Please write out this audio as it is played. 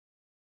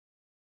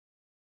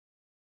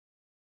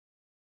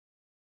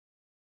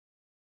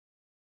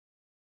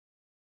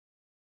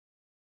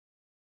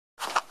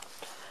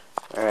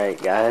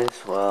Alright guys,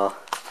 well,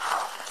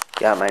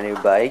 got my new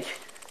bike.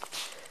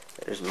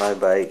 There's my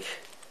bike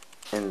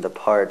in the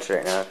parts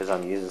right now because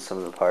I'm using some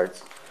of the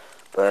parts.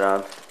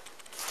 But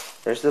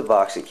there's the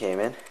box it came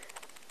in.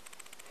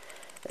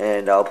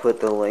 And I'll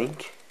put the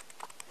link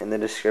in the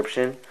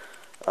description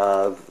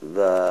of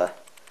the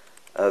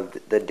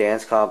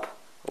dance comp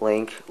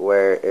link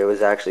where it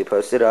was actually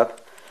posted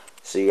up,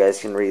 so you guys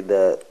can read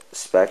the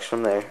specs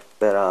from there.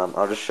 But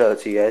I'll just show it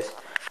to you guys.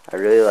 I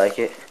really like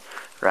it.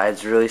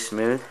 Rides really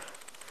smooth.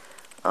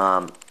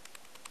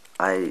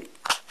 I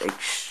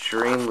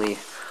extremely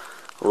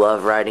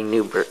love riding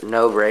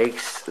no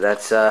brakes.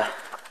 That's a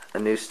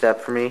new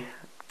step for me.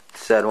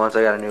 Said once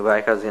I got a new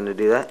bike I was going to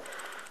do that.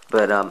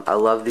 But I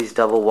love these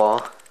double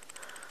wall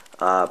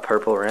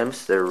purple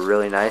rims. They're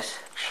really nice.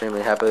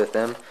 Extremely happy with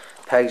them.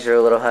 Pegs are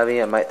a little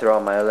heavy. I might throw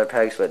on my other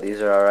pegs, but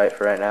these are alright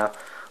for right now.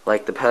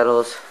 Like the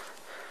pedals.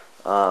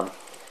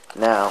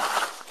 Now,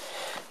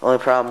 only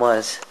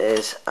problem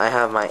is I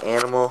have my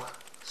Animal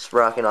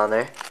sprocket on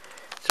there.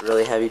 It's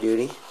really heavy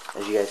duty,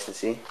 as you guys can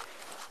see.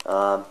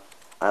 I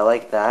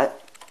like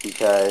that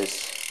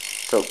because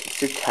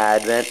it's a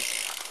tad bent,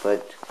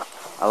 but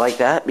I like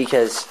that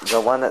because the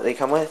one that they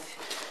come with,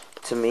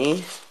 to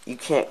me, you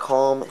can't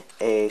call them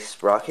a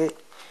sprocket.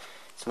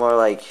 It's more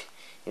like,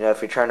 you know,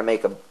 if you're trying to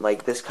make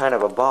this kind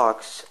of a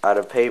box out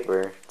of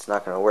paper, it's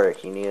not going to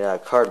work. You need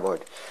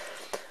cardboard.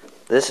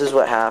 This is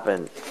what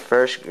happened.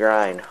 First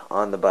grind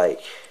on the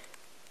bike.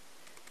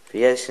 If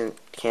you guys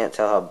can't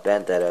tell how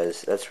bent that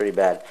is, that's pretty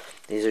bad.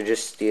 These are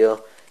just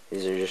steel.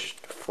 These are just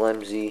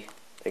flimsy.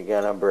 They're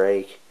gonna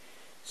break.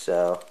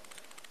 So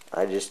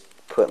I just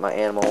put my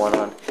Animal one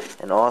on.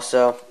 And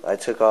also, I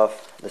took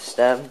off the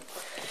stem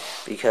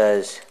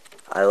because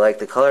I like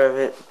the color of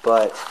it,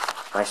 but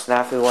my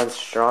Snafu one's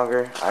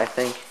stronger, I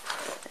think.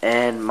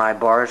 And my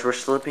bars were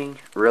slipping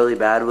really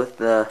bad with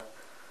the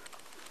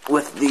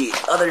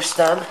other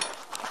stem.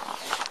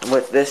 And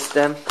with this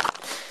stem,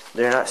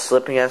 they're not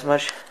slipping as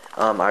much.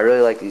 I really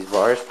like these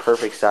bars.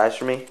 Perfect size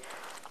for me.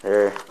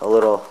 They're a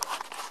little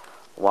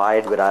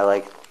wide, but I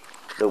like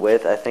the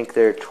width. I think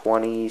they're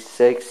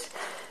 26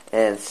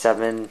 and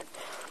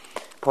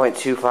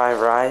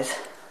 7.25 rise.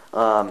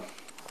 I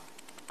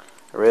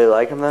really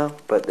like them though,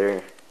 but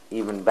they're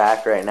even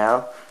back right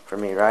now for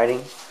me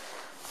riding.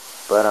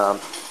 But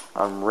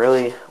I'm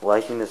really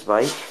liking this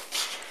bike.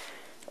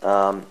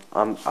 I'm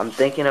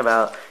thinking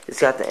about, it's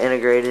got the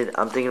integrated,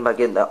 I'm thinking about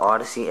getting the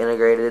Odyssey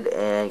integrated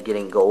and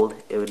getting gold.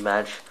 It would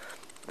match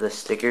the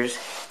stickers.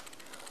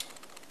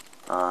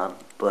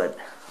 But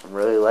I'm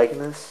really liking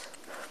this.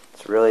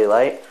 It's really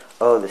light.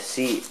 Oh, the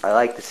seat. I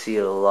like the seat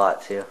a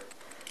lot too.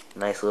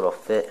 Nice little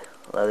fit,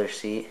 leather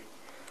seat.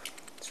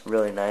 It's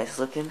really nice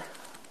looking.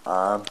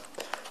 Don't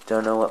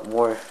know what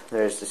more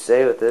there is to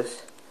say with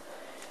this,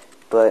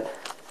 but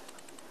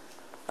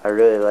I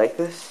really like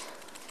this.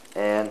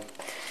 And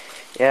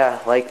yeah,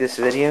 like this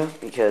video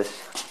because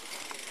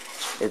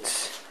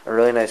it's a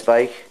really nice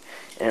bike.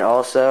 And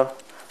also,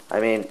 I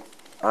mean,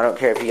 I don't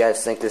care if you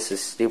guys think this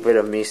is stupid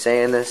of me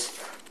saying this,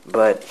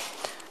 but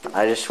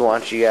I just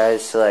want you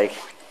guys to I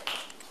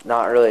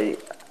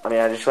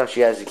just want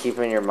you guys to keep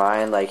in your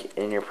mind,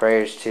 in your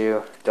prayers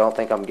too. Don't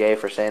think I'm gay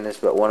for saying this,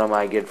 but one of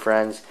my good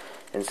friends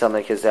and some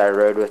of the kids that I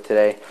rode with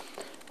today,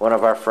 one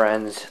of our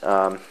friends,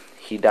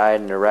 he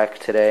died in a wreck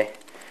today,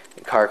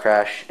 a car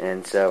crash,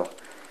 and so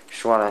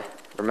just want to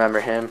remember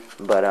him.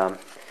 But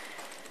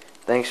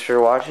thanks for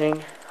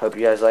watching. Hope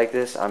you guys like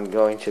this. I'm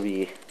going to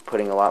be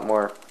putting a lot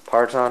more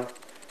parts on,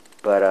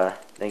 but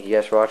thank you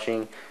guys for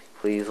watching.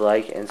 Please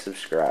like and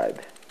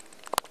subscribe.